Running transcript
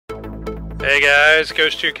Hey guys,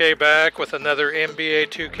 Coach2K back with another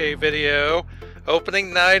NBA2K video.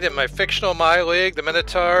 Opening night in my fictional MyLeague, the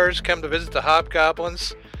Minotaurs. Come to visit the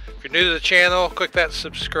Hobgoblins. If you're new to the channel, click that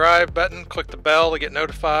subscribe button, click the bell to get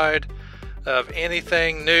notified of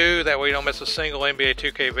anything new, that way you don't miss a single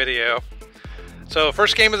NBA2K video. So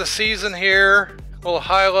first game of the season here, a little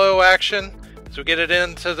high-low action as we get it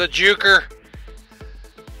into the Juker.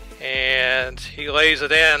 And he lays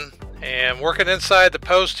it in. And working inside the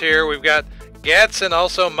post here, we've got Gatson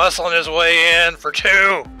also muscling his way in for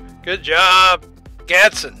two. Good job,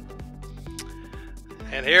 Gatson.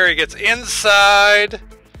 And here he gets inside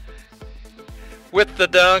with the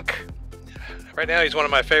dunk. Right now he's one of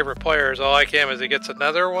my favorite players. I like him as he gets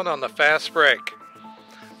another one on the fast break.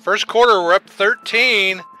 First quarter, we're up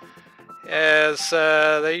 13 as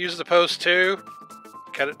they use the post too.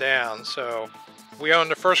 Cut it down. So we own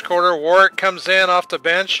the first quarter. Warwick comes in off the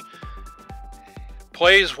bench.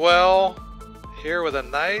 Plays well here with a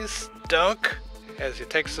nice dunk as he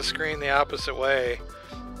takes the screen the opposite way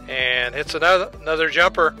and hits another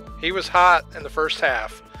jumper. He was hot in the first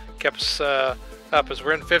half. Kept us up as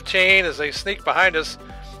we're in 15 as they sneak behind us.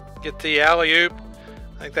 Get the alley-oop.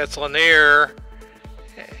 I think that's Lanier.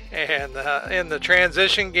 And in the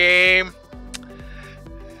transition game,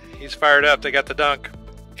 he's fired up. They got the dunk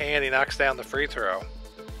and he knocks down the free throw.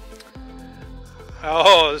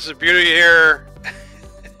 Oh, this is beauty here.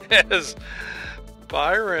 As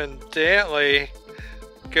Byron Dantley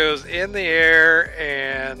goes in the air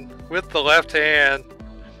and with the left hand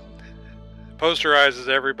posterizes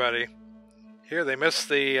everybody. Here they miss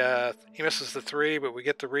the he misses the three, but we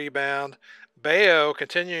get the rebound. Bayo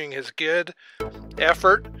continuing his good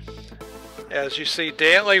effort as you see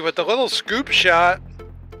Dantley with the little scoop shot.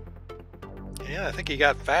 Yeah, I think he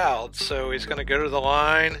got fouled, so he's going to go to the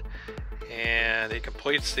line and he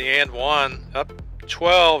completes the and one. Up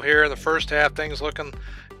 12 here in the first half. Things looking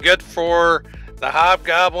good for the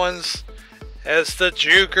Hobgoblins as the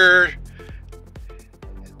Juker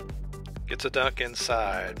gets a dunk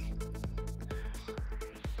inside.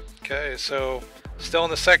 Okay, so still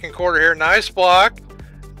in the second quarter here. Nice block.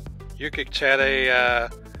 Jukic had a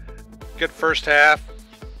good first half,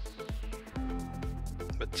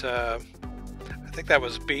 but I think that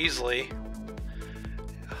was Beasley.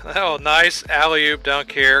 Oh, nice alley-oop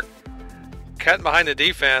dunk here. Cutting behind the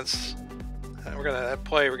defense. We're gonna that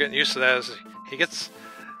play. We're getting used to that. As he gets,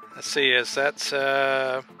 let's see, is that's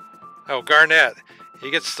oh, Garnett.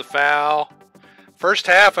 He gets the foul. First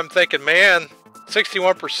half, I'm thinking, man,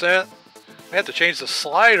 61%. We have to change the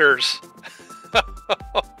sliders.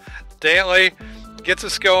 Dantley gets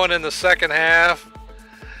us going in the second half,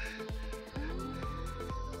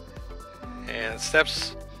 and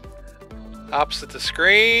steps opposite the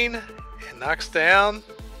screen and knocks down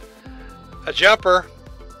a jumper.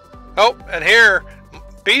 Oh, and here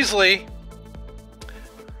Beasley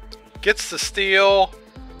gets the steal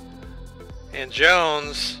and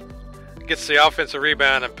Jones gets the offensive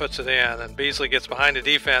rebound and puts it in, and Beasley gets behind the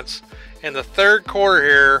defense. In the third quarter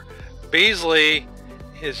here, Beasley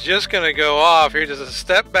is just going to go off. He does a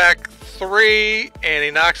step back three and he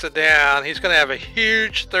knocks it down. He's going to have a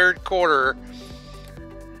huge third quarter,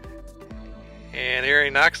 and here he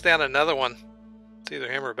knocks down another one. It's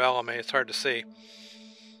either him or Bellamy. It's hard to see.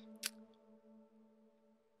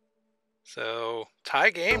 So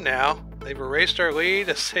tie game now. They've erased our lead.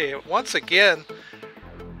 I say it once again.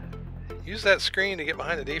 Use that screen to get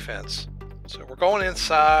behind the defense. So we're going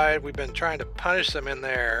inside. We've been trying to punish them in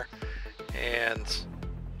there, and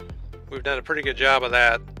we've done a pretty good job of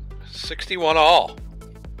that. 61 all.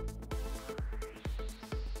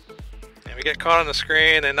 And we get caught on the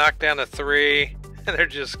screen. They knock down the three, and they're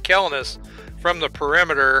just killing us from the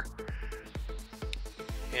perimeter.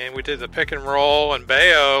 And we did the pick and roll, and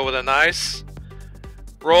Bayo with a nice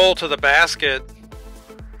roll to the basket.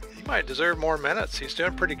 He might deserve more minutes. He's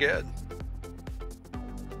doing pretty good.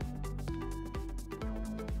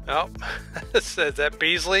 Oh, says that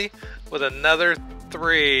Beasley with another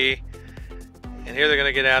three. And here they're going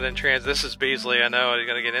to get out in transition. This is Beasley. I know he's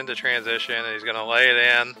going to get into transition and he's going to lay it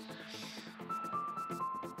in.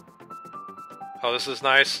 Oh, this is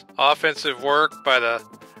nice offensive work by the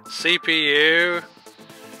CPU.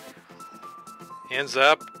 Ends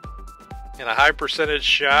up in a high percentage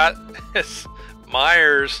shot as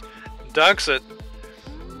Myers dunks it.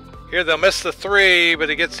 Here they'll miss the three, but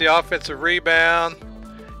he gets the offensive rebound.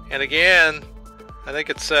 And again, I think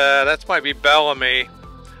it's that might be Bellamy.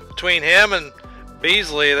 Between him and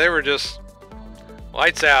Beasley, they were just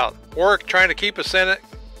lights out. Warwick trying to keep us in it.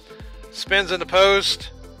 Spins in the post.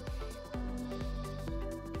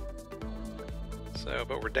 So,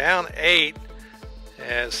 but we're down 8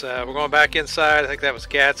 As we're going back inside, I think that was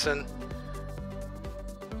Gatson.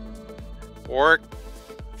 Warwick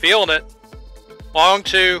feeling it. Long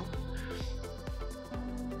two.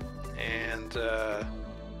 And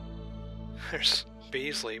there's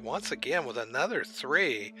Beasley once again with another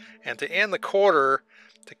three. And to end the quarter,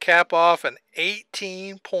 to cap off an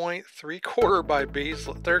 18-point third quarter by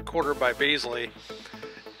Beasley.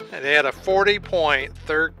 And they had a 40-point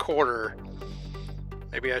third quarter.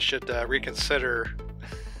 Maybe I should reconsider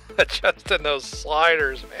adjusting those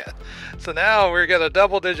sliders, man. So now we've got a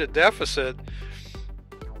double-digit deficit.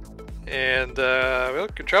 And we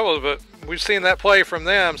look in trouble, but we've seen that play from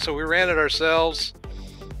them, so we ran it ourselves.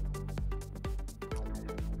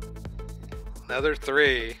 Another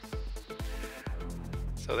three.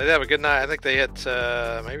 So they'd have a good night. I think they hit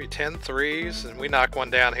maybe 10 threes, and we knocked one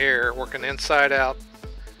down here, working inside out.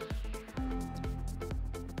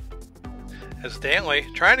 As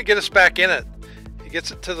Dantley trying to get us back in it. He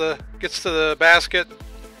gets to the basket.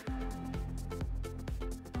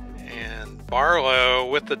 And Barlow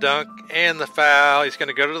with the dunk and the foul. He's going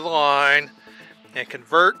to go to the line and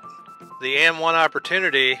convert the M1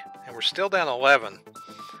 opportunity, and we're still down 11.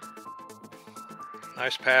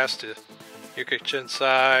 Nice pass to Jukic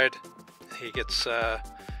inside. He gets the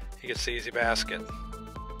easy basket.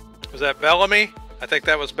 Was that Bellamy? I think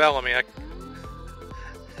that was Bellamy.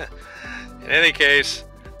 In any case,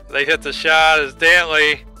 they hit the shot as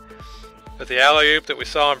Dantley with the alley-oop that we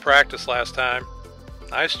saw in practice last time.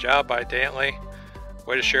 Nice job by Dantley.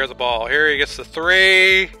 Way to share the ball. Here he gets the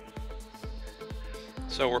three.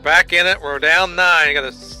 So we're back in it. We're down 9. You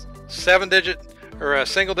got a single-digit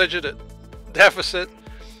deficit,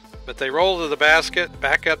 but they roll to the basket,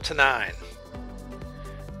 back up to 9.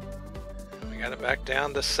 We got it back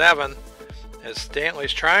down to 7 as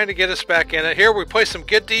Dantley's trying to get us back in it. Here we play some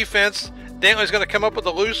good defense. Dantley's going to come up with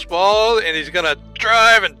a loose ball, and he's going to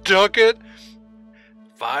drive and dunk it.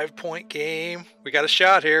 5-point game. We got a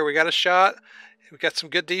shot here. We got a shot. We got some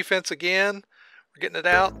good defense again. We're getting it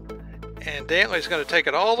out. And Dantley's going to take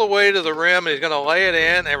it all the way to the rim, and he's going to lay it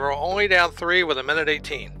in, and we're only down 3 with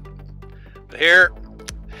 1:18. But here,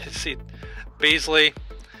 you see Beasley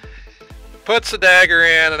puts the dagger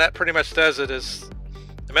in, and that pretty much does it as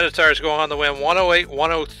the Minotaurs go on to win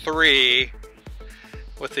 108-103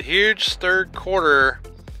 with the huge third quarter.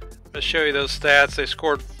 Let's show you those stats. They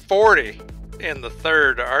scored 40 in the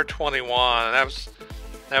third to our 21, and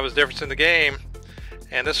that was difference in the game.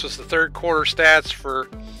 And this was the third quarter stats for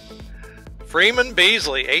Freeman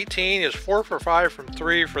Beasley. 18 is 4 for 5 from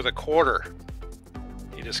 3 for the quarter.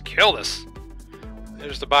 He just killed us.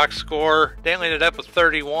 There's the box score. Dantley ended up with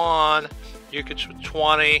 31. Jukic with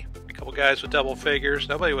 20. A couple guys with double figures.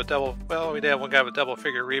 Nobody with double. Well, we did have one guy with double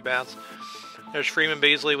figure rebounds. There's Freeman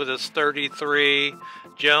Beasley with his 33.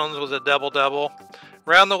 Jones with a double-double.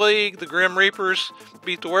 Around the league, the Grim Reapers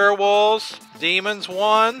beat the Werewolves. Demons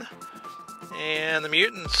won. And the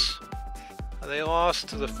Mutants, they lost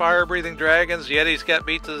to the Fire-Breathing Dragons. Yetis got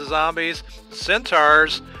beat to the Zombies.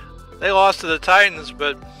 Centaurs, they lost to the Titans,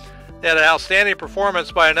 but they had an outstanding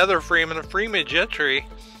performance by another Freeman, Freeman Gentry.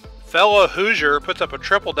 Fellow Hoosier puts up a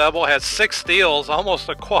triple-double, has 6 steals, almost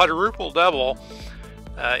a quadruple-double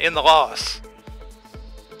in the loss.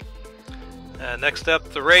 Next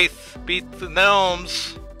up, the Wraith beat the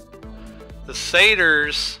Gnomes. The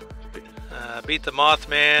Satyrs beat the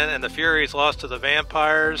Mothman, and the Furies lost to the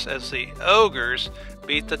Vampires as the Ogres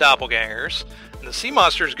beat the Doppelgangers. And the Sea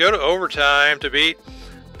Monsters go to overtime to beat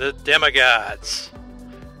the Demigods.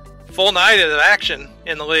 Full night of action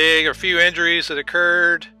in the league. A few injuries that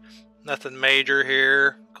occurred. Nothing major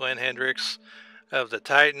here. Glenn Hendricks of the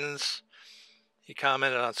Titans. He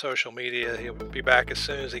commented on social media he'll be back as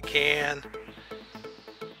soon as he can.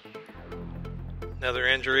 Another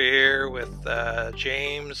injury here with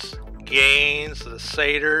James Gaines of the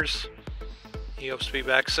Satyrs. He hopes to be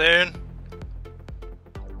back soon.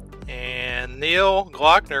 And Neil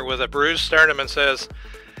Glockner with a bruised sternum and says,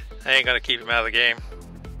 I ain't going to keep him out of the game.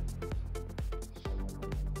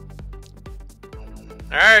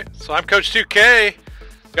 Alright, so I'm Coach2K.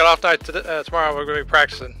 Got off night tomorrow. We're going to be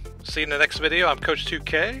practicing. See you in the next video. I'm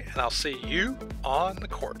Coach2K, and I'll see you on the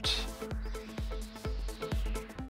court.